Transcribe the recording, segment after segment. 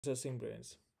processing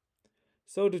brains.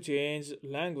 So to change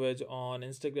language on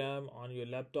Instagram on your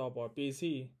laptop or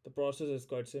PC, the process is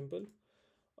quite simple.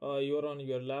 You're on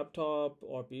your laptop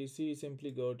or PC,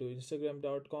 simply go to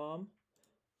instagram.com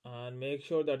and make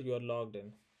sure that you are logged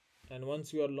in. And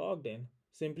once you are logged in,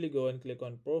 simply go and click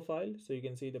on profile. So you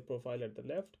can see the profile at the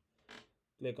left.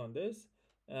 Click on this.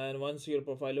 And once your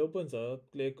profile opens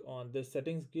up, click on this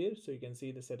settings gear. So you can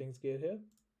see the settings gear here.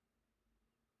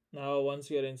 Now, once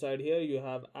you're inside here, you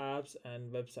have apps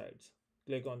and websites.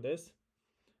 Click on this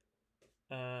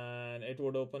and it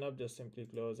would open up. Just simply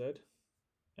close it.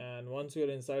 And once you're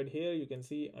inside here, you can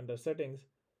see under settings,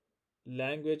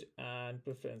 language and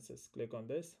preferences. Click on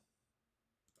this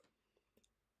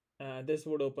and this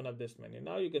would open up this menu.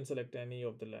 Now you can select any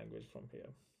of the language from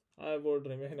here. I would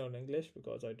remain on English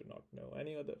because I do not know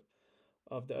any other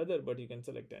of the other, but you can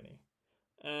select any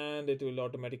and it will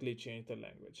automatically change the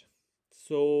language.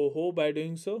 So hope by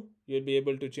doing so you'll be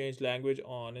able to change language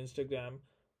on Instagram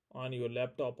on your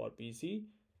laptop or PC.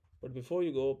 But before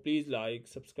you go, please like,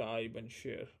 subscribe and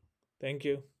share. Thank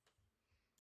you.